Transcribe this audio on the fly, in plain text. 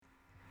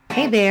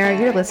Hey there,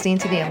 you're listening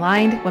to the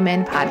Aligned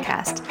Women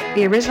Podcast,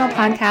 the original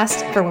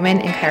podcast for women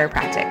in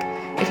chiropractic.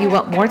 If you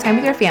want more time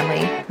with your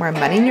family, more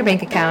money in your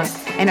bank account,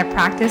 and a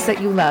practice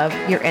that you love,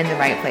 you're in the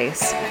right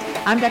place.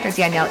 I'm Dr.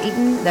 Danielle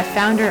Eaton, the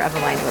founder of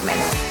Aligned Women.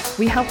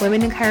 We help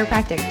women in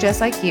chiropractic just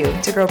like you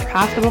to grow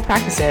profitable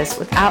practices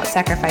without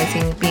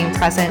sacrificing being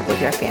present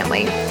with your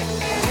family.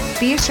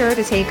 Be sure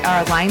to take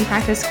our Aligned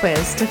Practice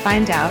quiz to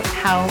find out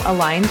how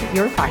aligned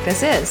your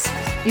practice is.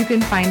 You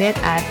can find it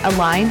at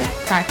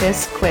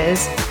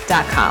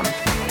alignedpracticequiz.com.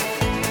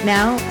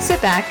 Now,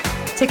 sit back,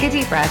 take a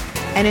deep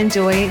breath, and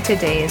enjoy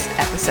today's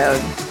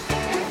episode.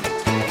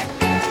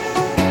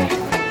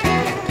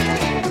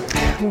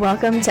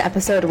 Welcome to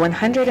episode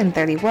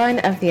 131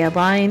 of the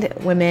Aligned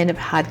Women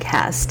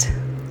Podcast.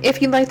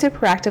 If you'd like to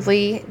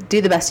proactively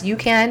do the best you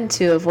can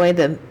to avoid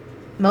the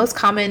most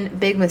common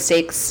big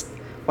mistakes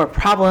or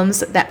problems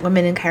that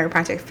women in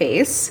chiropractic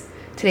face,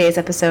 today's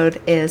episode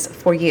is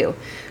for you.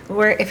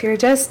 Or if you're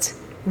just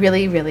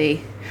really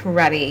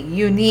ready,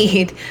 you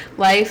need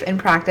life and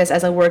practice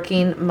as a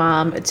working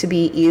mom to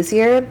be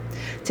easier,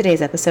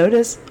 today's episode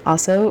is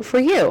also for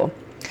you.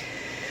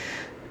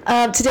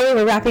 Today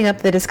we're wrapping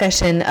up the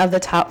discussion of the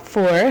top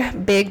 4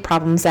 big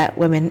problems that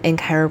women in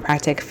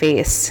chiropractic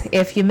face.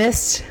 If you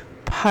missed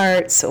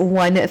parts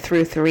 1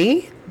 through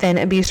 3,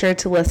 then be sure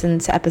to listen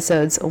to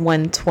episodes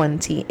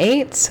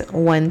 128,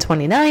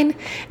 129,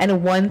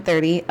 and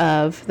 130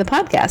 of the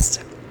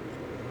podcast.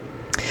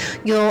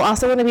 You'll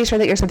also want to be sure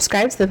that you're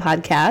subscribed to the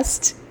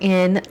podcast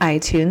in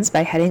iTunes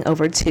by heading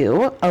over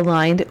to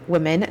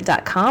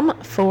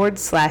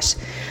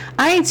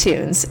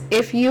alignedwomen.com/iTunes.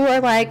 If you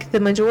are like the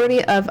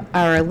majority of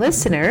our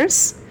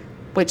listeners,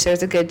 which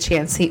there's a good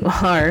chance that you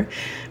are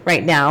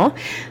right now,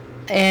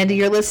 and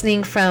you're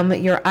listening from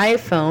your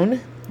iPhone,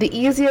 the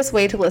easiest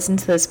way to listen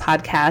to this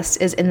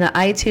podcast is in the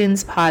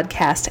iTunes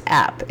podcast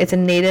app. It's a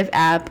native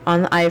app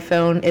on the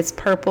iPhone. It's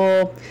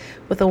purple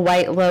with a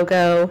white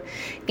logo.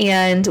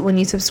 And when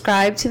you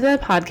subscribe to the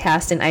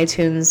podcast in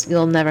iTunes,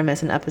 you'll never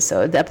miss an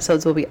episode. The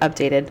episodes will be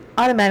updated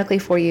automatically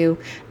for you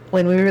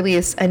when we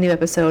release a new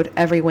episode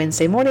every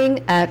Wednesday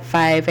morning at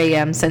 5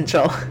 a.m.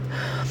 Central.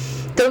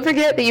 Don't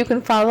forget that you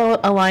can follow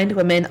Aligned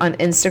Women on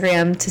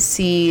Instagram to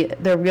see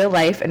the real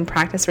life and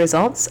practice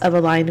results of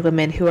aligned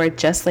women who are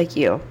just like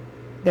you.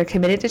 They're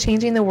committed to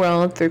changing the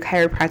world through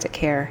chiropractic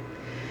care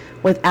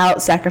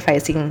without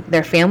sacrificing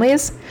their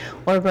families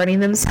or burning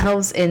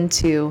themselves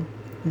into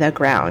the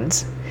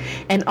ground.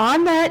 And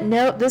on that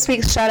note, this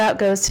week's shout out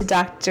goes to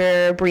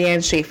Dr.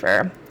 Brianne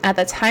Schaefer. At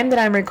the time that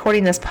I'm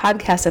recording this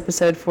podcast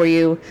episode for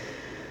you,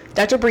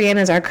 Dr. Brianne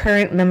is our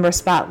current member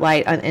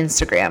spotlight on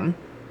Instagram.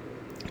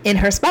 In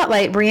her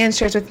spotlight, Brianne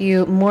shares with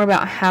you more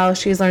about how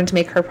she's learned to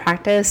make her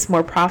practice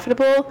more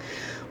profitable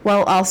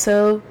while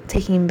also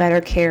taking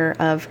better care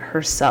of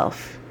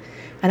herself.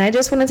 And I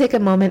just want to take a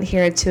moment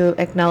here to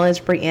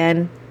acknowledge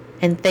Brianne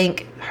and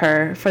thank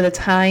her for the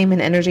time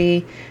and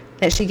energy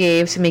that she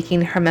gave to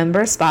making her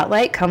member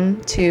spotlight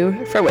come to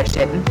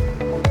fruition.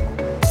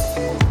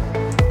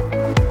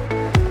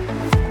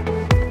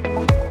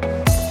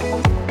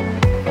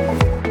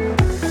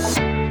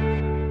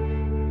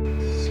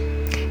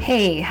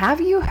 Hey, have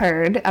you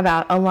heard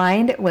about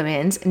Aligned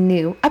Women's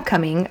new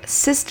upcoming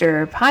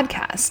sister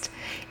podcast?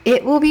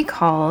 It will be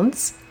called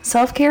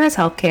Self-Care is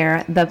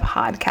Healthcare, the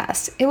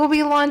podcast. It will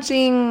be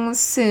launching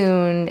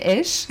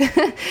soon-ish.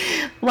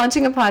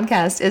 Launching a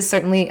podcast is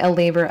certainly a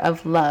labor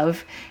of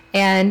love.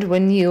 And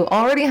when you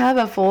already have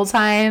a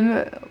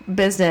full-time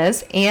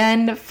business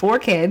and 4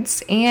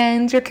 kids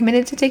and you're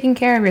committed to taking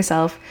care of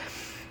yourself,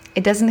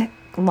 it doesn't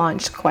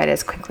launch quite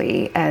as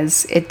quickly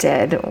as it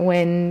did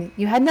when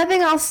you had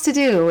nothing else to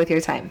do with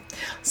your time.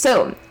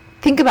 So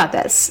think about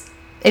this.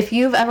 If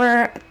you've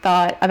ever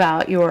thought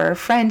about your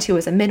friend who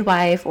is a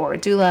midwife or a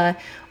doula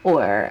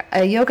or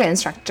a yoga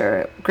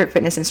instructor, group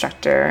fitness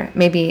instructor,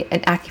 maybe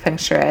an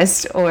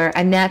acupuncturist or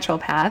a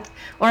naturopath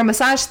or a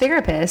massage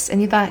therapist,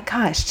 and you thought,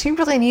 gosh, she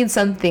really needs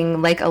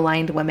something like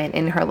Aligned Women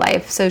in her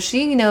life so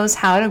she knows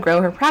how to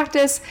grow her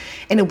practice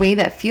in a way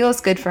that feels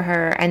good for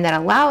her and that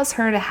allows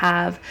her to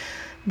have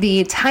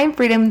the time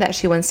freedom that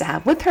she wants to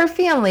have with her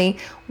family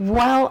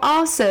while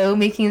also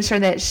making sure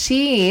that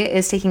she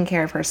is taking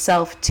care of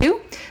herself too,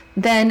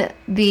 then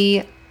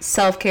the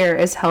Self-Care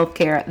is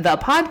Healthcare, the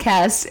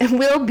podcast,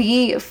 will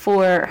be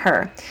for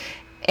her.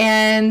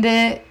 And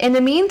in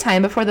the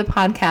meantime, before the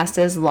podcast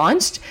is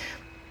launched,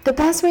 the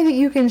best way that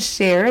you can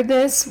share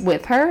this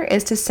with her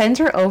is to send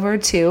her over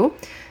to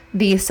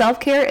the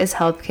Self-Care is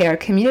Healthcare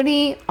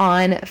community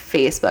on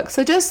Facebook.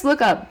 So just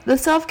look up the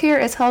Self-Care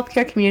is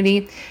Healthcare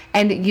community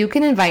and you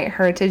can invite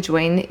her to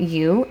join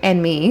you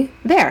and me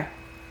there.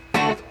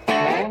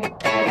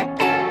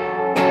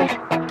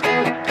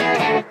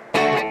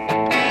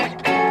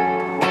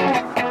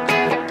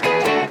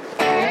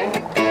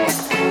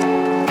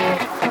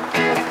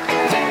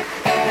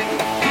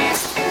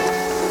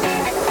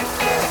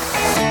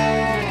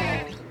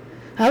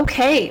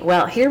 Okay,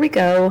 well, here we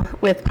go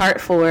with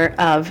part 4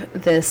 of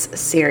this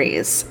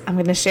series. I'm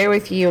going to share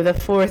with you the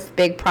 4th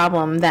big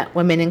problem that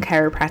women in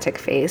chiropractic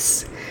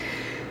face.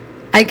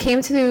 I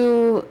came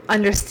to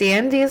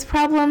understand these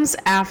problems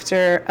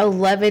after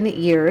 11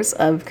 years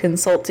of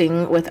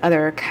consulting with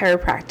other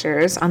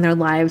chiropractors on their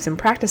lives and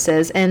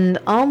practices, and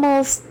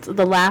almost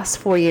the last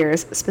 4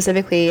 years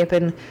specifically I've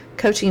been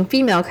coaching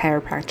female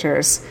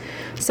chiropractors.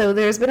 So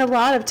there's been a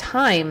lot of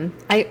time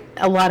and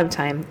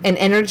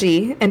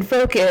energy and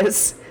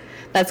focus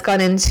that's gone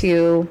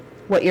into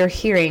what you're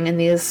hearing in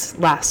these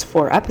last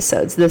 4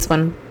 episodes, this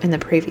one and the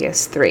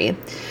previous 3.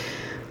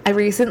 I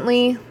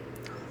recently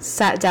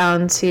sat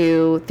down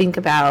to think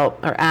about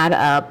or add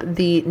up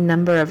the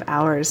number of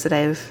hours that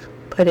I've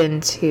put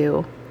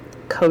into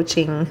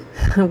coaching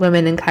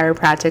women in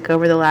chiropractic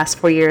over the last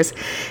 4 years,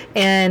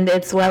 and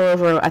it's well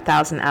over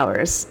 1,000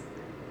 hours.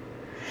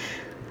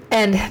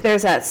 And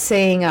there's that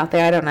saying out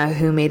there, I don't know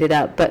who made it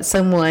up, but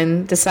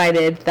someone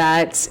decided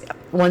that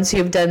once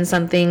you've done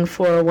something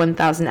for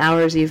 1,000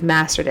 hours, you've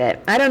mastered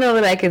it. I don't know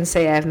that I can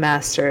say I've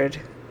mastered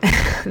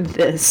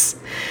this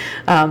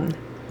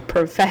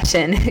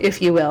profession,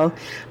 if you will,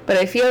 but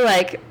I feel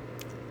like,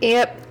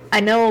 yep, I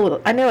know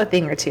a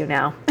thing or two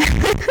now.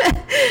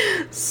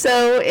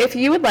 So if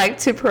you would like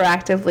to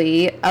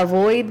proactively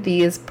avoid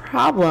these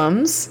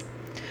problems,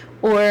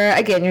 or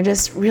again, you're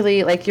just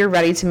really you're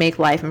ready to make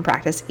life and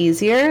practice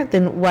easier,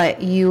 then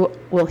what you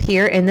will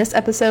hear in this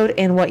episode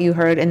and what you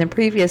heard in the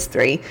previous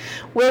 3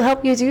 will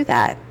help you do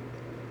that.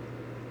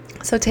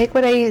 So take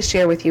what I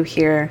share with you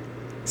here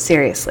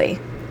seriously.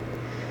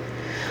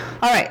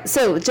 All right,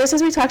 so just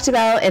as we talked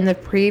about in the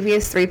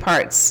previous 3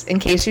 parts, in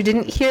case you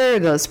didn't hear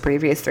those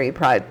previous 3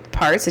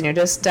 parts and you're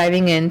just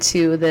diving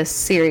into this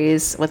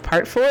series with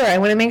part 4, I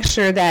want to make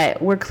sure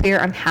that we're clear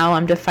on how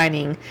I'm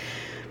defining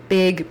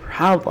big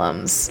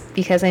problems.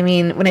 Because,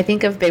 when I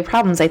think of big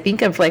problems, I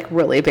think of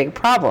really big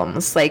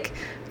problems, like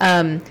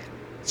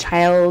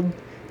child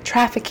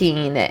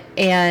trafficking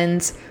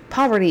and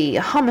poverty,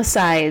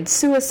 homicide,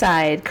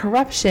 suicide,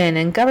 corruption,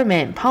 and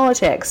government,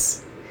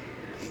 politics.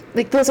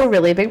 Those are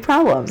really big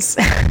problems.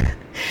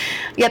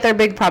 Yet they're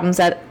big problems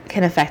that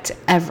can affect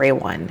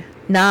everyone,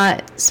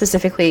 not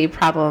specifically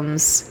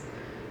problems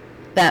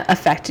that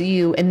affect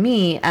you and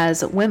me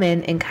as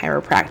women in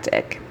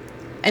chiropractic.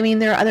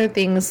 There are other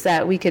things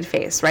that we could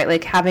face, right?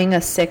 Like having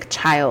a sick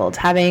child,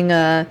 having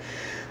a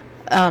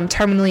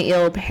terminally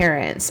ill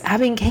parents,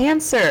 having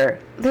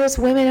cancer. There's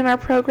women in our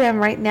program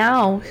right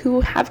now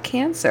who have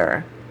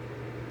cancer.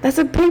 That's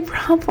a big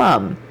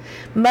problem.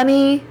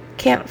 Money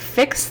can't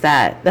fix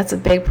that. That's a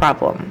big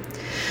problem.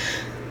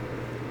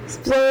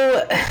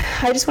 So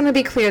I just want to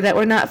be clear that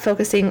we're not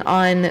focusing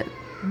on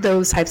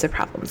those types of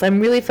problems. I'm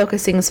really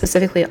focusing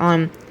specifically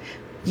on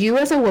you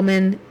as a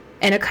woman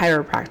and a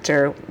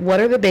chiropractor. What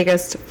are the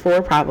biggest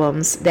 4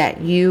 problems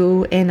that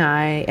you and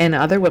I and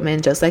other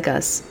women just like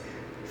us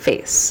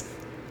face?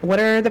 What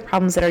are the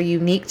problems that are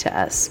unique to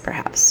us,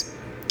 perhaps?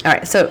 All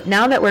right, so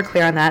now that we're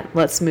clear on that,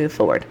 let's move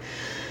forward.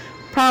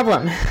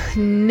 Problem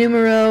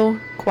numero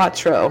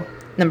 4.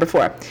 Number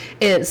 4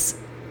 is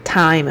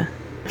time.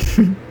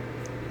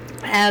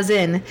 As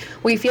in,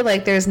 we feel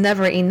like there's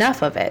never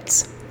enough of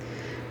it.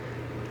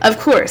 Of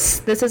course,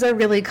 this is a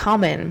really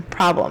common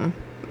problem.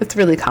 It's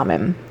really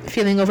common.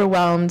 Feeling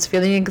overwhelmed,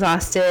 feeling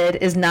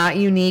exhausted is not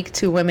unique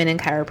to women in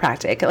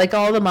chiropractic.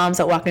 All the moms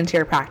that walk into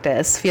your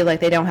practice feel like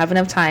they don't have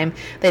enough time,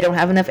 they don't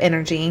have enough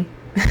energy,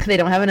 they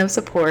don't have enough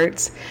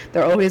support,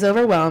 they're always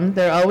overwhelmed,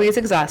 they're always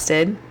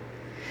exhausted.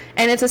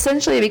 And it's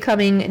essentially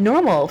becoming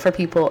normal for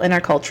people in our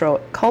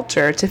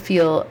culture to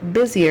feel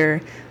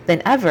busier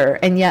than ever,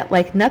 and yet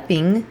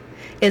nothing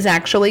is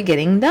actually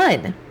getting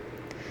done.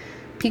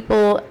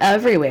 People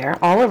everywhere,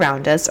 all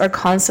around us, are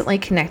constantly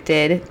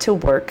connected to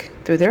work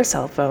through their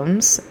cell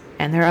phones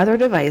and their other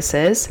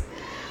devices,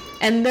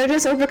 and they're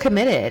just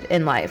overcommitted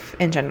in life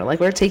in general.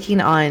 We're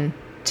taking on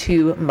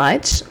too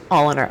much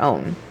all on our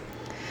own.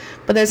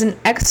 But there's an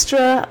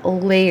extra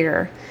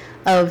layer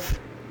of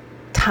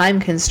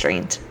time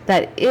constraint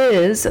that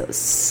is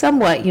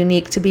somewhat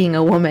unique to being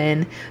a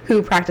woman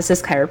who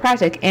practices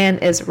chiropractic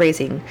and is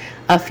raising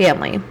a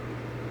family.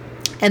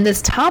 And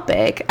this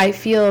topic, I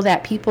feel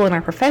that people in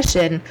our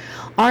profession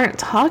aren't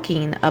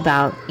talking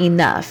about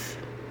enough.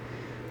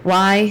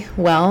 Why?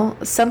 Well,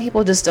 some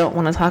people just don't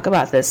want to talk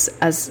about this,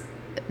 as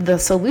the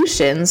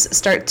solutions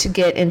start to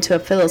get into a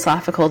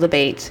philosophical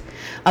debate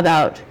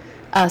about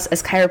us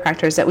as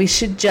chiropractors, that we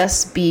should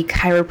just be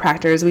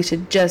chiropractors, we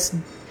should just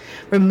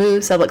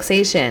remove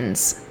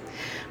subluxations.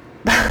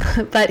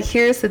 But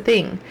here's the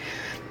thing.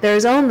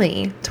 There's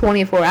only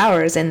 24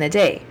 hours in the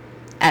day,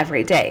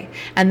 every day.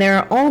 And there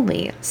are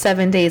only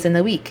 7 days in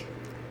the week,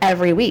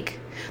 every week.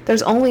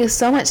 There's only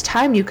so much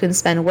time you can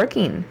spend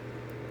working,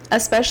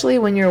 especially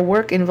when your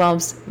work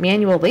involves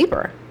manual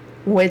labor,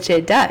 which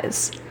it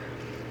does.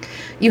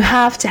 You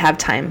have to have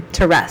time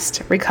to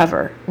rest,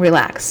 recover,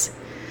 relax.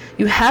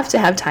 You have to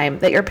have time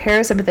that your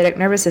parasympathetic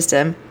nervous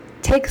system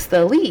takes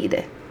the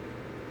lead.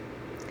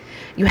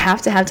 You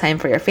have to have time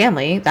for your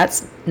family.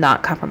 That's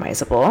not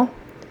compromisable.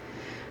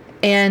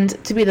 And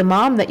to be the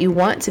mom that you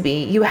want to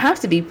be, you have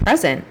to be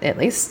present at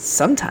least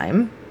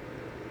sometime.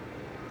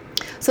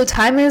 So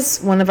time is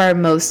one of our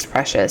most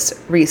precious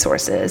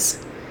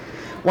resources.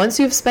 Once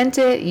you've spent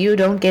it, you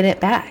don't get it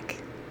back.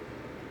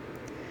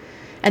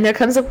 And there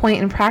comes a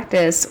point in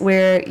practice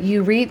where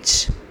you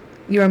reach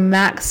your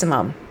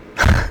maximum.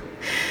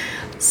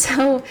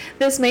 So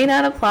this may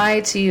not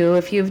apply to you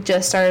if you've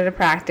just started a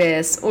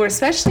practice, or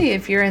especially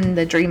if you're in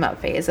the dream up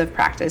phase of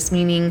practice,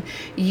 meaning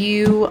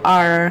you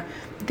are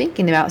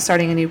thinking about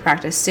starting a new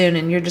practice soon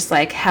and you're just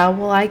like, how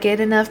will I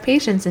get enough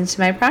patients into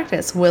my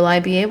practice? Will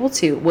I be able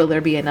to? Will there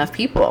be enough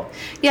people?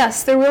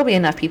 Yes, there will be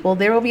enough people.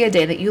 There will be a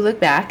day that you look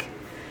back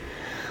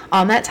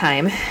on that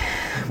time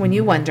when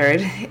you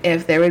wondered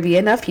if there would be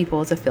enough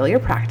people to fill your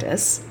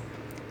practice.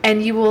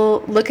 And you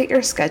will look at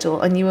your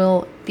schedule and you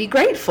will be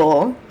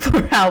grateful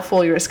for how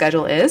full your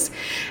schedule is.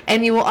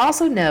 And you will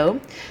also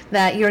know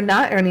that you're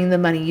not earning the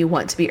money you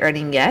want to be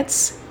earning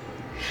yet,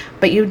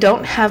 but you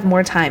don't have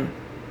more time.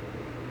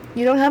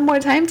 You don't have more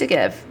time to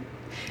give.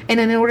 And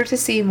in order to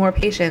see more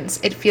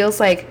patients, it feels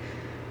like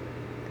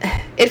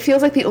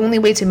the only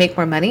way to make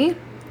more money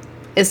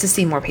is to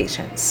see more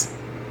patients.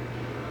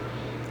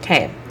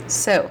 Okay,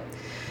 so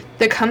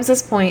there comes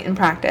this point in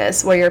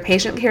practice where your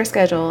patient care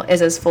schedule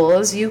is as full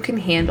as you can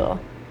handle.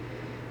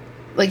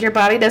 Like your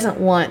body doesn't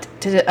want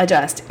to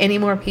adjust any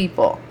more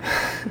people.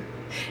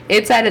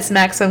 It's at its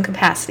maximum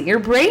capacity. Your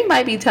brain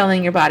might be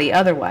telling your body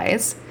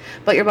otherwise,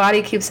 but your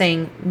body keeps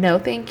saying, no,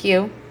 thank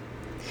you.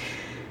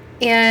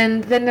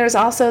 And then there's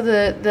also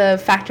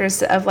the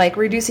factors of like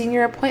reducing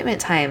your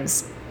appointment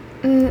times.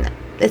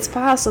 It's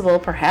possible,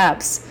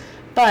 perhaps,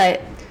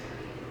 but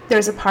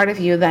there's a part of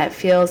you that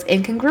feels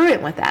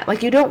incongruent with that.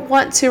 Like you don't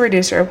want to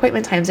reduce your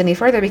appointment times any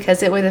further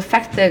because it would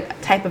affect the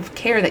type of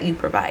care that you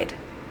provide.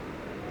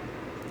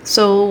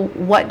 So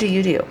what do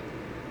you do?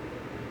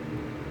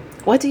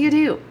 What do you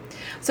do?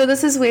 So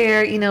this is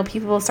where,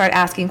 people will start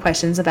asking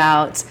questions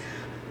about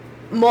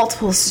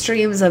multiple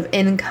streams of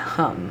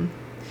income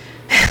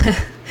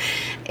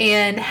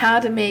and how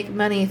to make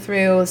money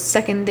through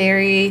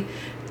secondary,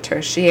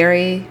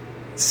 tertiary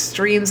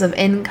streams of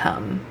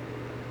income.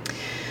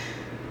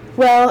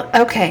 Well,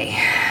 okay,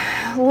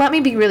 let me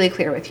be really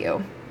clear with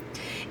you.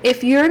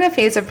 If you're in a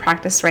phase of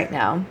practice right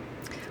now,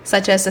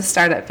 such as the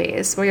startup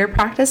phase, where your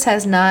practice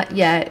has not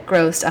yet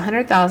grossed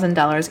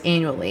 $100,000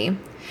 annually,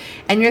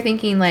 and you're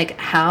thinking like,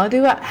 how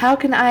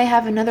can I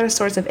have another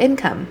source of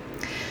income?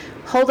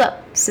 Hold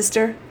up,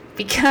 sister,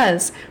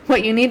 because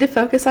what you need to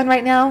focus on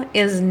right now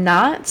is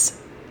not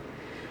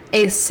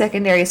a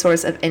secondary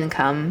source of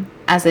income,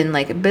 as in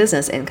like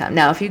business income.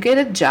 Now, if you get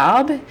a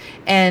job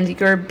and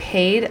you're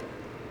paid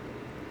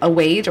a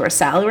wage or a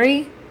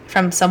salary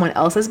from someone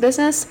else's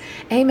business,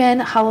 amen,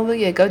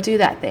 hallelujah, go do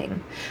that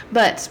thing.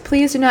 But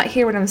please do not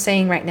hear what I'm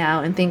saying right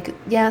now and think,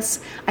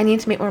 yes, I need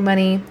to make more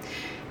money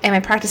and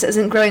my practice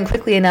isn't growing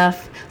quickly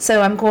enough,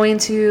 so I'm going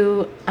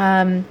to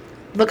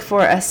look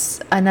for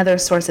another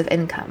source of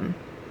income.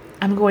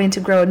 I'm going to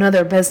grow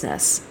another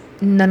business.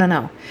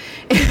 No.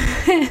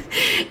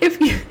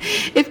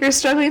 If you're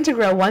struggling to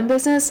grow one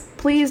business,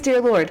 please,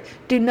 dear Lord,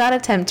 do not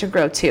attempt to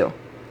grow two.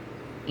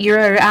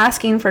 You're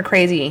asking for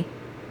crazy.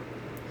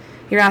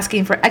 You're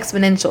asking for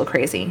exponential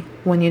crazy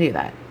when you do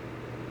that.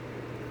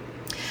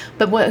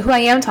 But who I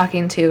am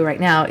talking to right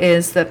now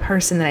is the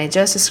person that I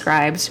just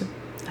described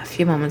a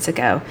few moments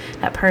ago.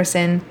 That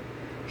person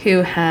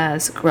who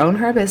has grown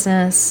her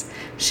business.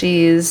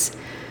 She's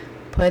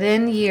put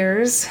in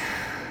years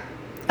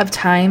of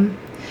time.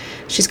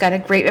 She's got a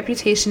great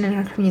reputation in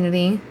her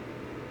community.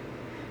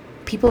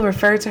 People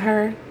refer to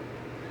her.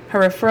 Her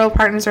referral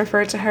partners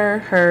refer to her.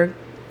 Her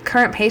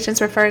current patients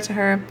refer to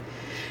her.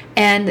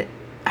 And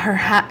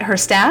her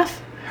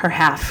staff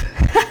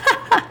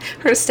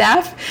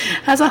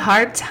has a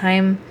hard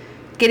time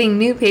getting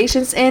new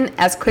patients in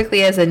as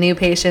quickly as the new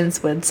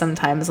patients would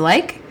sometimes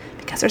like,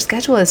 because their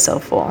schedule is so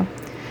full.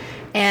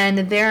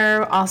 And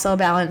they're also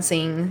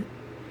balancing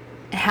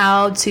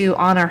how to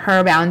honor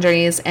her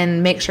boundaries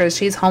and make sure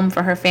she's home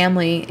for her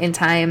family in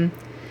time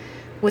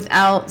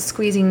without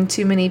squeezing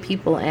too many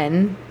people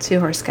in to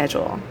her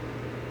schedule.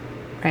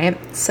 Right?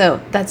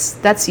 So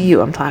that's you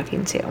I'm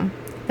talking to.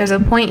 There's a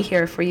point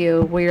here for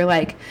you where you're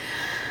like,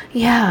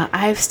 yeah,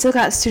 I've still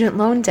got student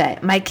loan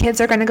debt. My kids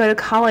are going to go to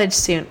college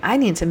soon. I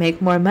need to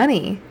make more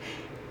money.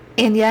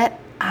 And yet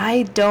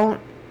I don't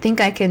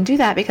think I can do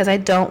that because I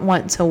don't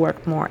want to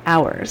work more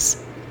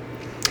hours.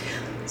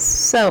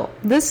 So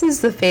this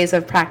is the phase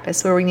of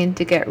practice where we need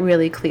to get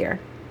really clear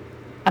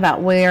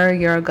about where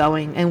you're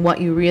going and what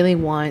you really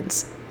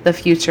want the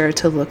future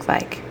to look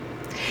like.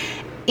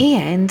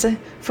 And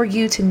for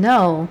you to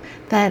know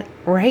that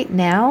right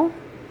now,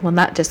 well,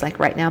 not just like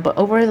right now, but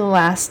over the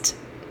last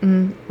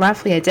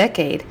roughly a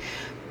decade,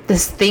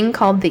 this thing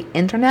called the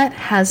internet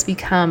has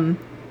become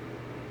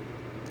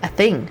a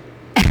thing.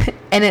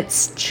 And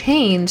it's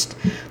changed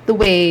the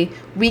way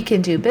we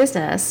can do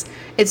business.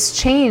 It's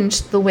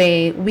changed the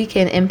way we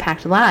can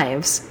impact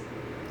lives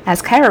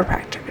as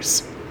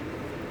chiropractors.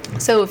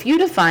 So if you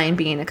define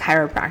being a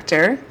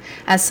chiropractor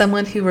as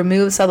someone who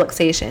removes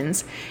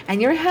subluxations, and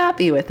you're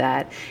happy with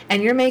that,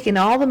 and you're making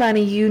all the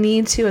money you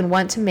need to and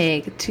want to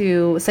make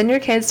to send your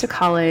kids to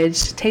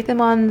college, take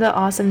them on the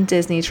awesome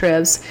Disney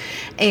trips,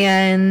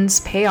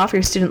 and pay off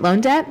your student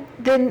loan debt,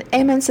 then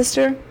amen,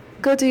 sister,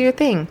 go do your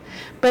thing.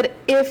 But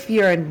if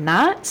you're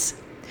not,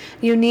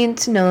 you need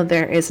to know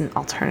there is an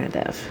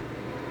alternative.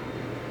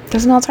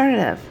 There's an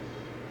alternative.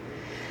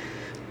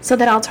 So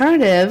that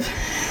alternative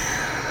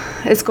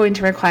is going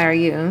to require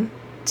you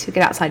to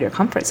get outside your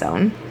comfort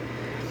zone.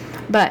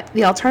 But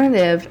the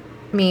alternative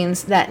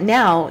means that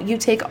now you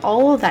take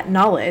all of that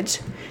knowledge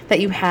that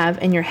you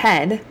have in your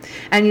head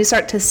and you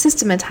start to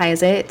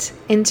systematize it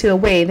into a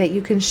way that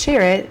you can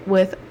share it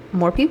with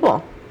more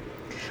people.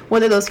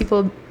 Whether those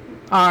people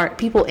are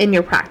people in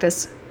your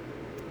practice,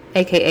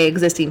 aka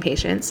existing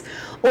patients,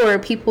 or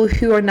people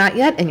who are not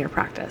yet in your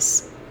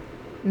practice.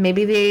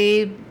 Maybe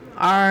they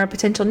are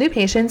potential new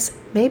patients,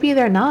 maybe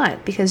they're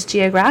not, because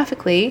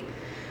geographically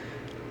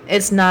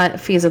it's not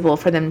feasible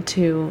for them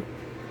to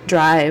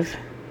drive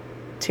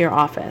to your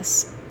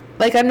office.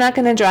 Like, I'm not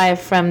going to drive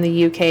from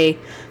the UK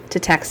to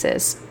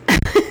Texas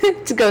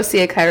to go see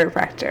a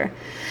chiropractor,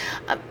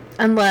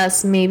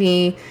 unless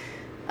maybe,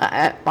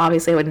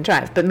 obviously I wouldn't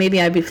drive, but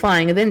maybe I'd be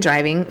flying and then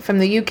driving from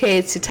the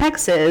UK to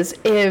Texas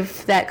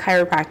if that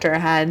chiropractor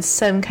had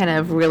some kind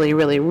of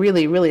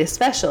really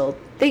special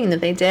thing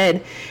that they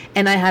did,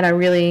 and I had a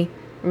really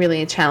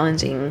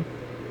challenging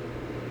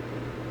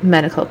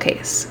medical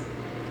case,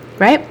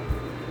 right?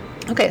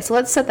 Okay, so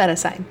let's set that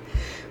aside.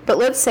 But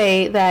let's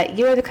say that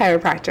you're the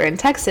chiropractor in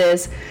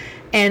Texas,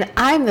 and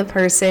I'm the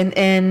person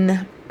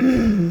in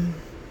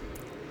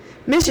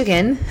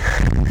Michigan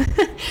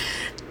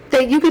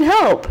that you can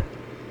help.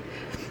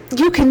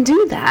 You can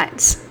do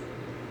that.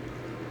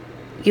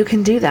 You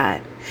can do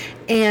that.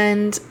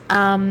 And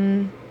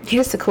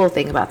here's the cool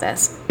thing about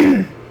this.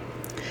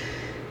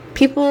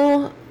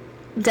 People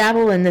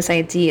dabble in this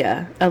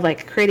idea of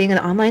like creating an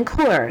online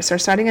course or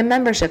starting a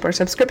membership or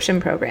subscription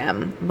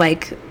program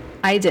like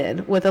I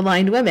did with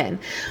Aligned Women.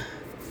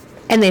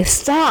 And they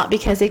stop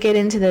because they get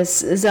into this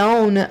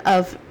zone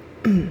of,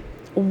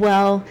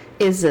 well,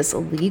 is this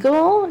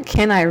legal?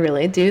 Can I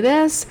really do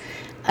this?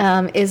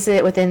 Is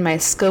it within my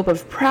scope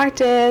of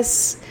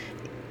practice?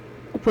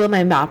 Will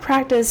my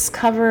malpractice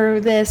cover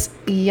this?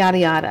 Yada,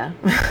 yada,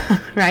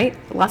 right?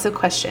 Lots of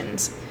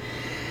questions.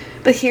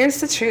 But here's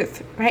the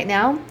truth. Right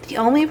now, the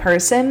only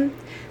person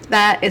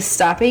that is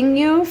stopping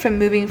you from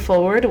moving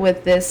forward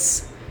with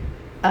this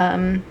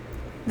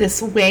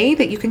this way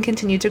that you can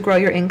continue to grow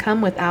your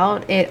income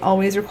without it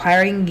always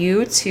requiring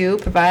you to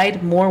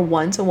provide more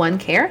one-to-one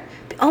care,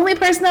 the only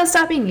person that's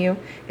stopping you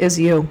is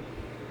you.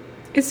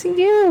 It's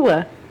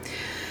you.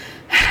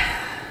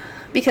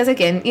 Because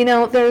again,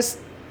 there's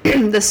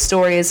the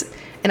stories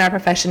in our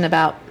profession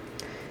about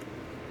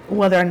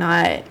whether or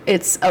not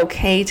it's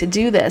okay to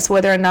do this,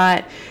 whether or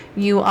not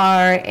you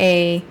are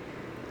a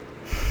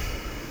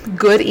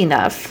good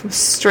enough,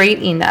 straight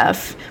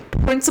enough,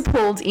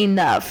 principled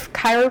enough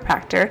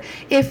chiropractor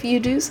if you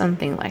do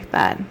something like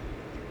that.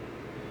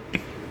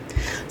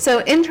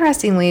 So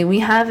interestingly, we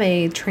have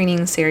a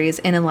training series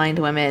in Aligned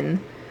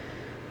Women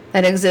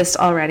that exists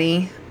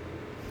already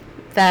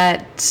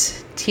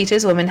that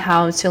teaches women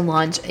how to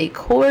launch a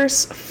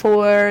course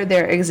for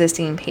their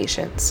existing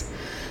patients.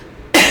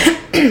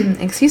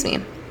 Excuse me.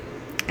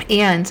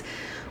 And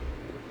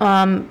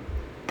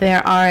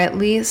there are at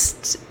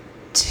least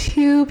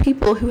 2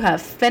 people who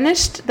have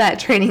finished that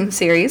training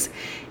series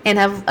and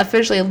have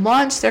officially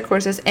launched their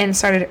courses and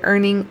started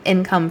earning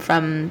income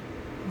from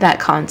that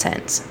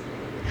content.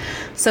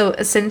 So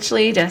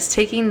essentially just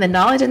taking the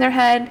knowledge in their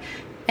head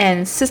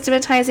and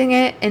systematizing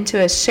it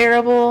into a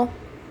shareable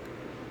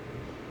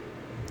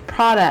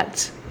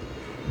product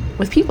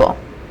with people.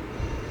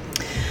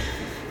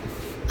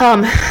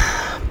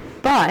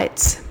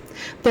 But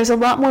there's a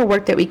lot more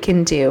work that we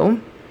can do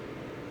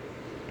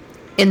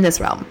in this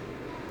realm.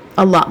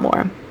 A lot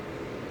more.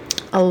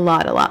 A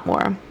lot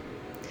more.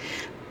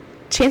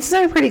 Chances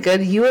are pretty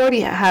good you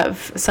already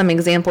have some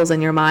examples in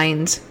your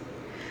mind.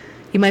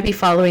 You might be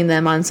following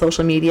them on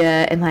social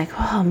media and like,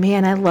 oh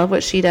man, I love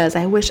what she does.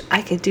 I wish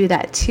I could do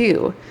that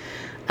too.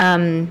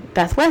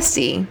 Beth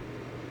Westy,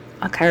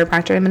 a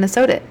chiropractor in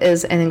Minnesota,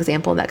 is an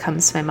example that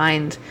comes to my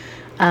mind.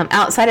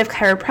 Outside of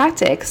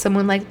chiropractic,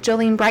 someone like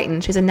Jolene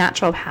Brighton, she's a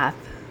naturopath.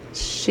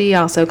 She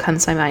also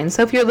comes to my mind.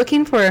 So if you're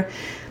looking for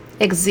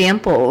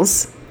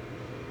examples,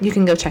 you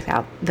can go check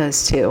out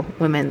those 2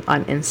 women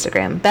on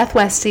Instagram, Beth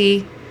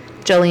Westy,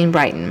 Jolene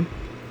Brighton.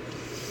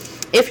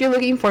 If you're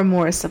looking for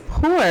more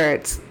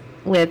support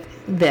with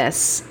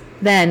this,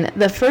 then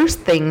the first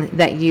thing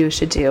that you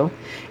should do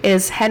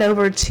is head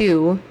over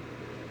to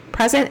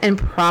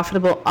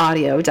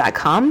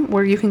presentandprofitableaudio.com,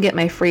 where you can get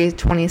my free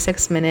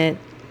 26-minute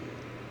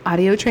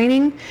audio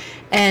training.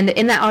 And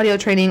in that audio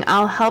training,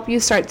 I'll help you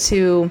start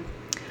to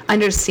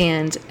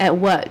understand at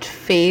what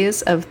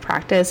phase of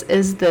practice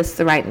is this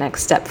the right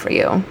next step for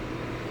you.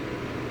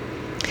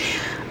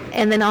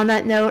 And then on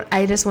that note,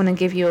 I just want to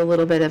give you a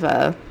little bit of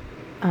a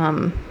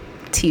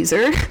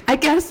teaser, I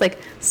guess, like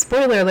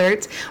spoiler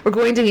alert, we're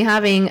going to be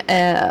having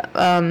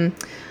a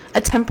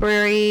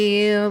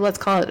temporary, let's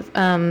call it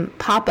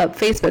pop-up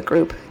Facebook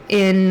group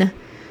in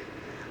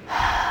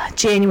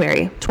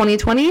January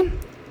 2020,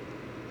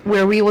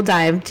 where we will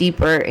dive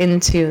deeper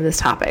into this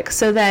topic,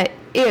 so that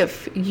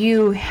if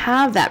you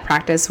have that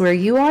practice where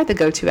you are the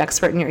go-to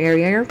expert in your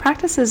area, your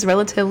practice is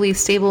relatively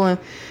stable and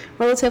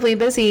relatively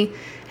busy,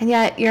 and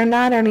yet you're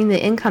not earning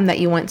the income that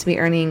you want to be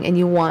earning, and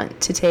you want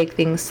to take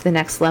things to the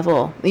next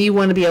level. You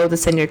want to be able to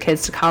send your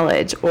kids to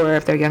college, or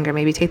if they're younger,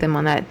 maybe take them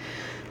on that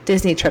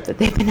Disney trip that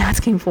they've been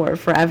asking for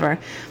forever.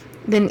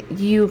 Then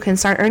you can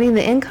start earning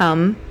the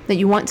income that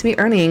you want to be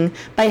earning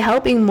by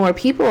helping more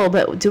people,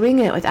 but doing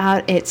it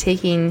without it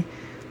taking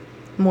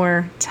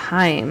more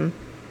time,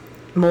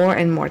 more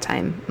and more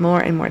time,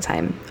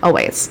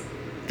 always.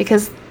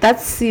 Because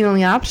that's the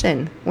only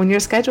option. When your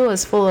schedule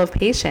is full of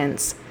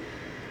patients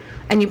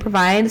and you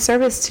provide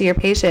service to your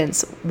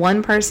patients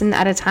one person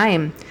at a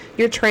time,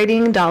 you're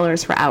trading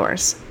dollars for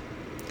hours.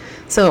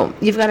 So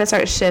you've got to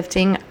start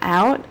shifting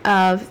out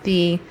of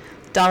the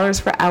dollars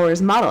for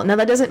hours model. Now,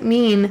 that doesn't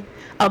mean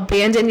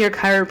abandon your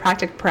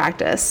chiropractic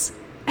practice,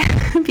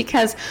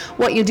 because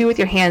what you do with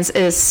your hands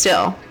is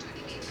still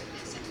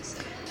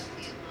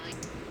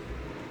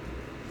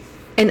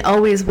and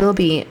always will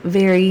be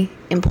very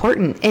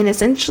important and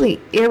essentially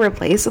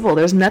irreplaceable.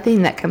 There's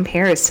nothing that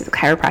compares to the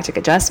chiropractic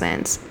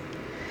adjustments.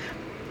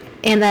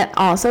 And that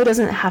also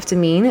doesn't have to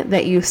mean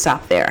that you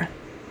stop there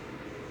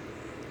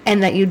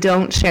and that you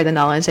don't share the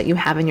knowledge that you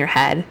have in your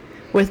head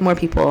with more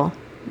people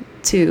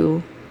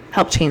to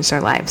help change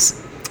their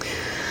lives.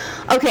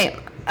 Okay,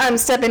 I'm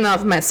stepping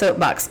off my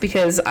soapbox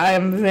because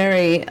I'm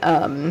very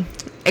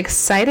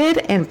excited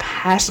and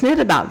passionate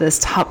about this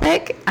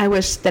topic. I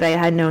wish that I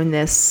had known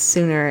this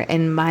sooner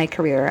in my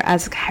career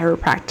as a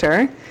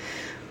chiropractor.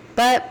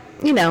 But,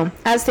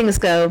 as things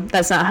go,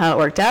 that's not how it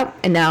worked out.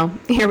 And now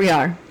here we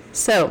are.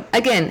 So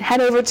again, head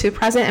over to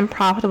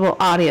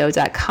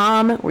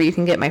presentandprofitableaudio.com, where you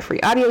can get my free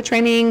audio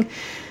training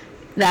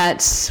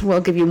that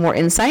will give you more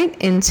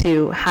insight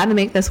into how to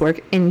make this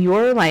work in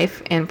your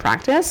life and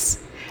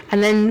practice.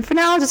 And then for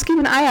now, just keep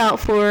an eye out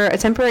for a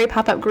temporary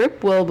pop-up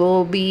group where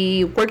we'll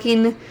be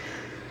working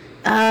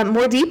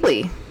more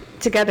deeply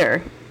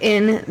together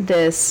in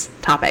this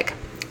topic.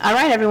 All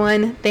right,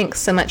 everyone.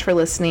 Thanks so much for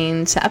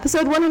listening to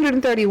episode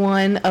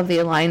 131 of the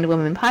Aligned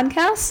Women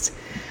podcast.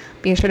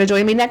 Be sure to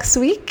join me next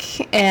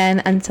week.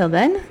 And until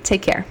then,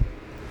 take care.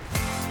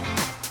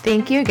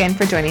 Thank you again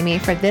for joining me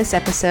for this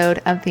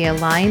episode of the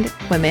Aligned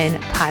Women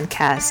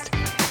podcast.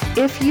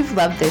 If you've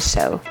loved this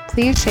show,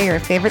 please share your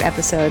favorite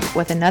episode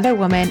with another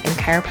woman in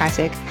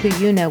chiropractic who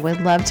you know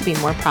would love to be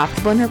more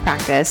profitable in her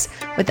practice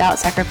without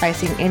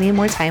sacrificing any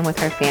more time with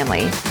her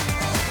family.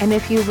 And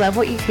if you love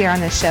what you hear on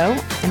the show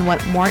and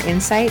want more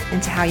insight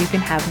into how you can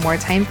have more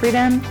time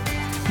freedom,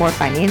 more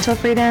financial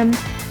freedom,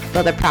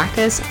 build a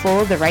practice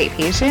full of the right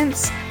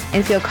patients,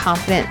 and feel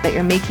confident that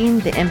you're making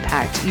the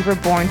impact you were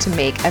born to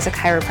make as a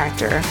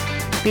chiropractor,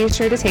 be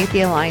sure to take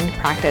the Aligned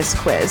Practice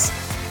Quiz.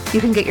 You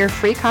can get your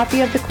free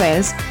copy of the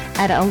quiz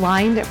at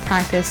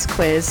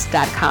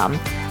alignedpracticequiz.com.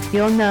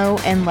 You'll know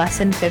in less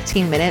than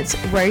 15 minutes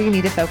where you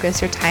need to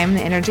focus your time and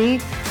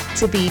energy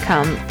to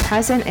become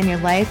present in your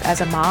life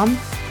as a mom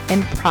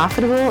and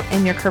profitable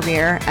in your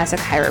career as a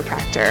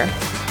chiropractor.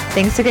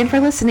 Thanks again for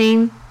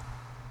listening.